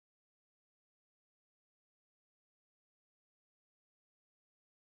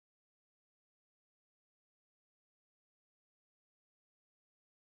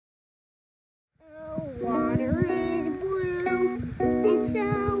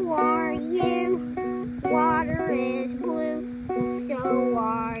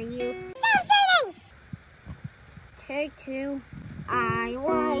say too. I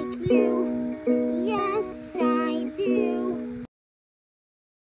like you. Yes, I do.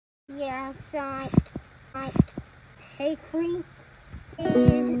 Yes, I take free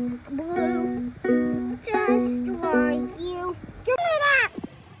is blue, just like you. Give me that.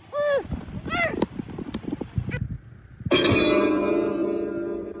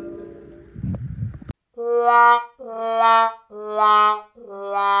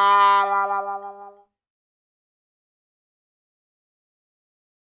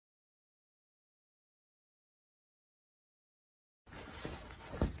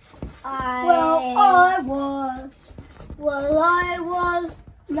 I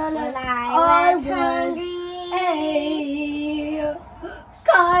was a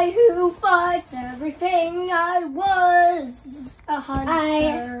guy who fights everything. I was a hunter.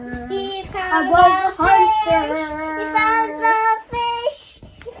 I was a hunter. He found a fish.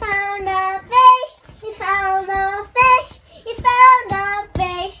 He found a fish. He found a fish. He found a fish. He found a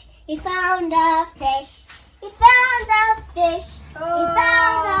fish. He found a fish. He found a fish. He found a fish. Oh.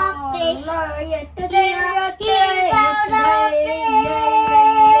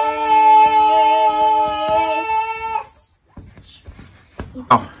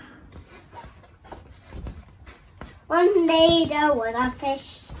 One day there was a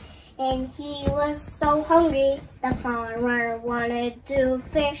fish, and he was so hungry. The farmer wanted to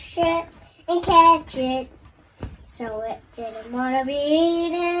fish it and catch it, so it didn't want to be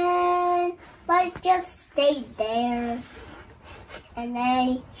eaten, but it just stayed there. And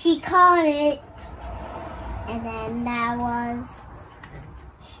then he caught it, and then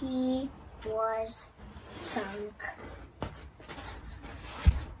he was sunk.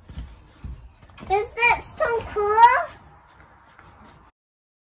 Is that so cool?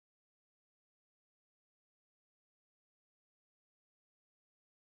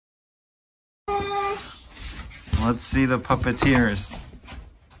 Let's see the Puppeteers.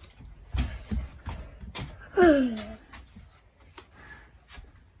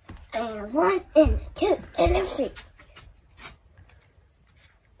 And 1 and 2 and a 3.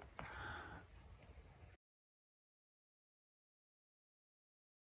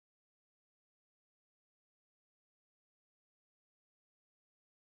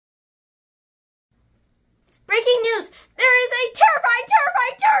 Breaking news! There is a terrifying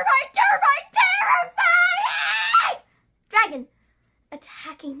dragon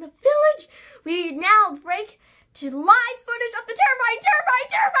attacking the village. We now break to live footage of the terrifying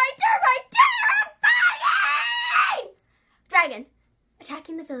dragon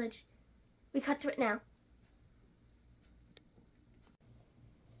attacking the village. We cut to it now.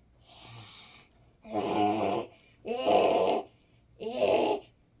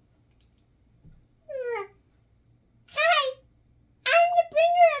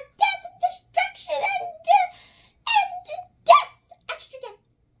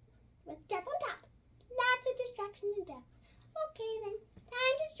 And death. Okay then,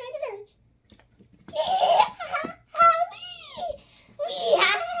 time to destroy the village.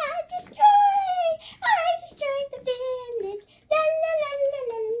 Yeah, destroy! I destroyed the village. La la la la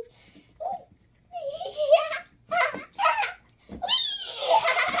la.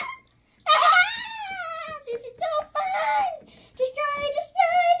 This is so fun! Destroy!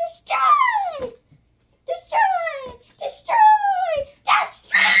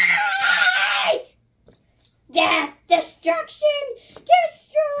 Death, destruction,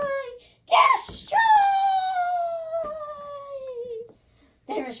 destroy!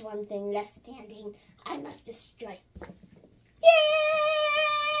 There is one thing left standing. I must destroy.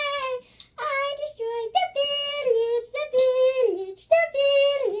 Yay! I destroyed the village.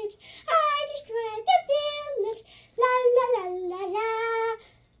 I destroyed the village. La la la la la.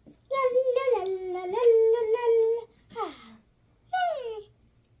 La la la la la la la.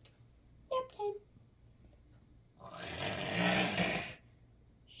 Nap time.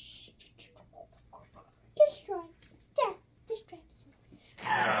 Destroy. Death. Destruction.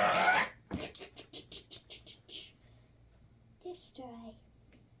 Destroy.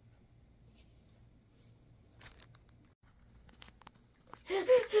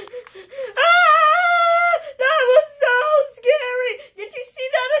 That was so scary! Did you see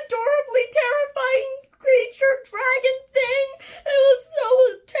that adorably terrifying creature dragon thing? It was so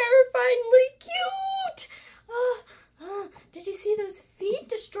terrifyingly cute! Did you see those feet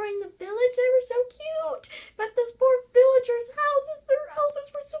destroying the village? They were so cute! But those poor villagers' houses, their houses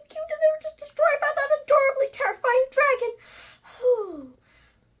were so cute and they were just destroyed by that adorably terrifying dragon.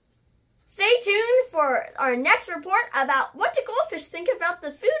 Stay tuned for our next report about what do goldfish think about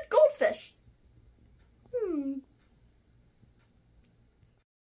the food goldfish.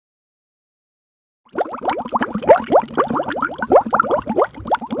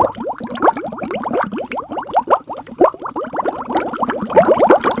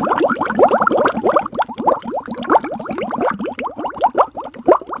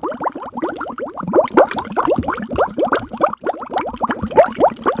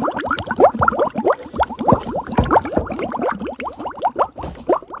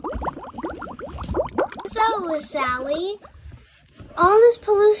 Whoa, Sally. All this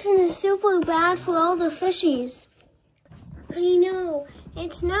pollution is super bad for all the fishies. I know.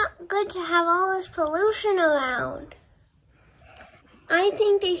 It's not good to have all this pollution around. I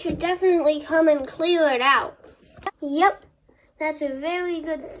think they should definitely come and clear it out. Yep. That's a very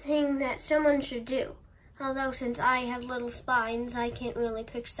good thing that someone should do. Although since I have little spines, I can't really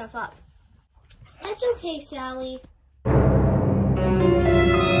pick stuff up. That's okay, Sally.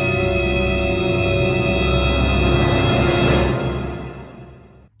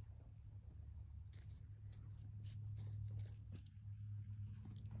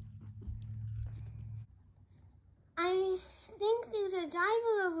 I think there's a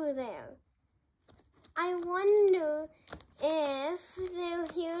diver over there. I wonder if they're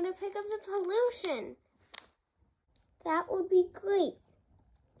here to pick up the pollution. That would be great.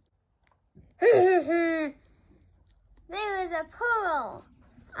 There is a pearl.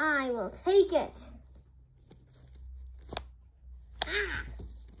 I will take it. Ah.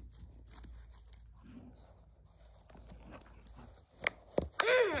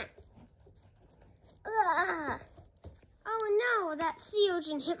 Ah. Ah. Oh no, that sea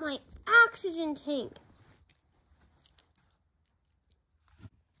urchin hit my oxygen tank.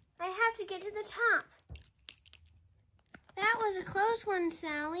 I have to get to the top. That was a close one,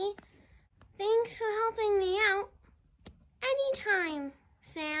 Sally. Thanks for helping me out. Anytime,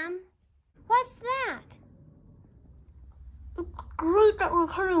 Sam. What's that? It's great that we're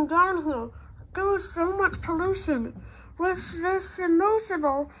coming down here. There is so much pollution. With this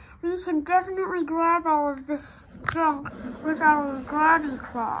submersible, we can definitely grab all of this junk with our grabby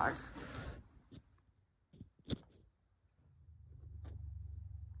claws.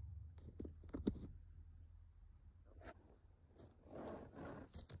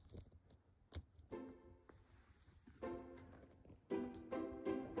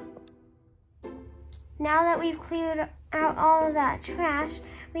 Now that we've cleared out all of that trash,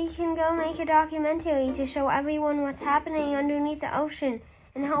 we can go make a documentary to show everyone what's happening underneath the ocean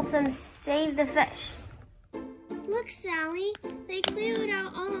and help them save the fish. Look, Sally, they cleared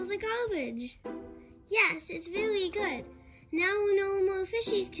out all of the garbage. Yes, it's very good. Now no more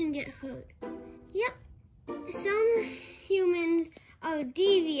fishies can get hurt. Yep, some humans are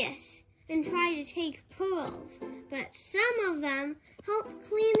devious and try to take pearls, but some of them help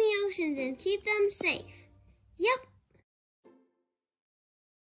clean the oceans and keep them safe. Yep.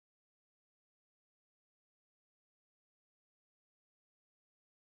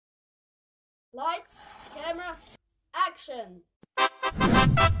 Lights, camera, action!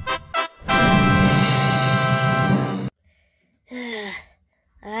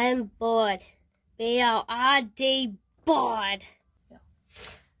 I'm bored. B-O-R-D, bored.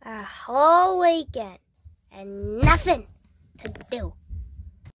 A whole weekend and nothing to do.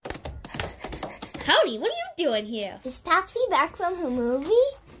 Howdy, what are you doing here? Is Topsy back from her movie?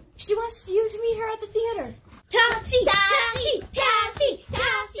 She wants you to meet her at the theater. Topsy, Topsy, Topsy,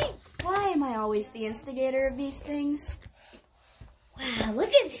 Topsy. Why am I always the instigator of these things? Wow, look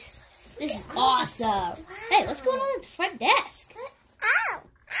at this. This is awesome. Hey, what's going on at the front desk? Ow!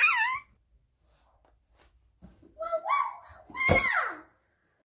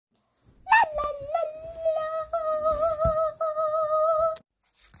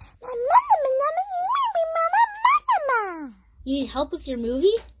 You need help with your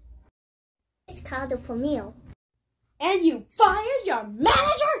movie? It's called a premiere. And you fired your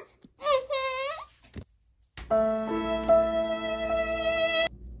manager?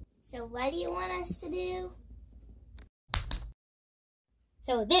 So what do you want us to do?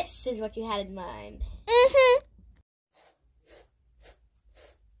 So this is what you had in mind.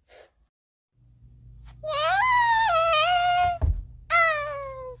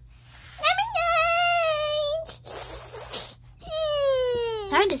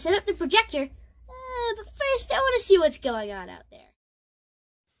 Time to set up the projector. But first, I want to see what's going on out there.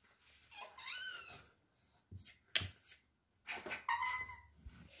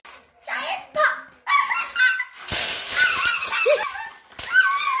 Giant pop!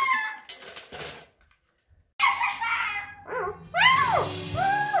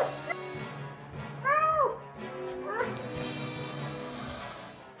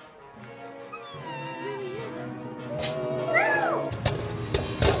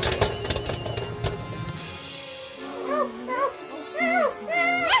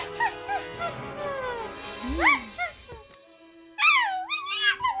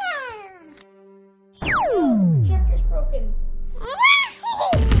 Projector's broken.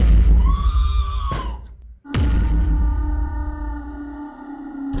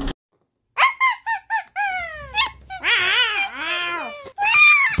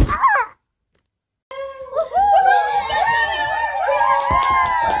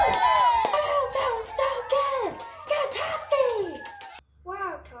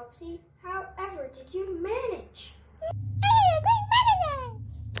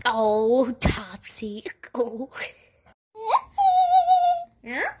 Oh, Topsy. Oh.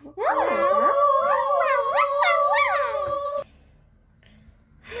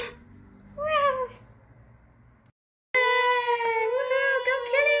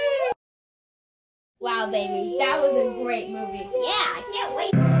 Wow, baby, that was a great movie. Yeah, I can't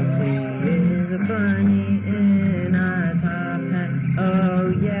wait. Topsy is a bunny in a top hat.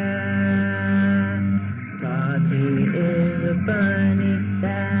 Oh yeah. Topsy is a bunny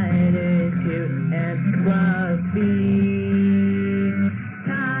that is cute and fluffy.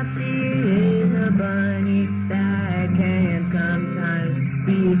 Topsy is a bunny that can sometimes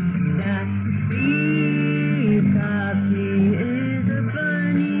be sassy. Topsy is a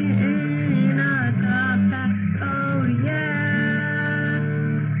bunny in a top hat. Oh yeah.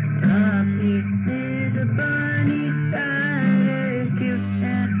 Topsy is a bunny that is cute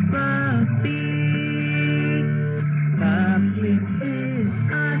and fluffy. Topsy is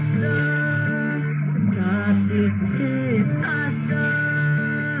awesome. Topsy is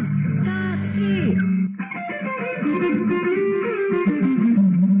awesome. Topsy.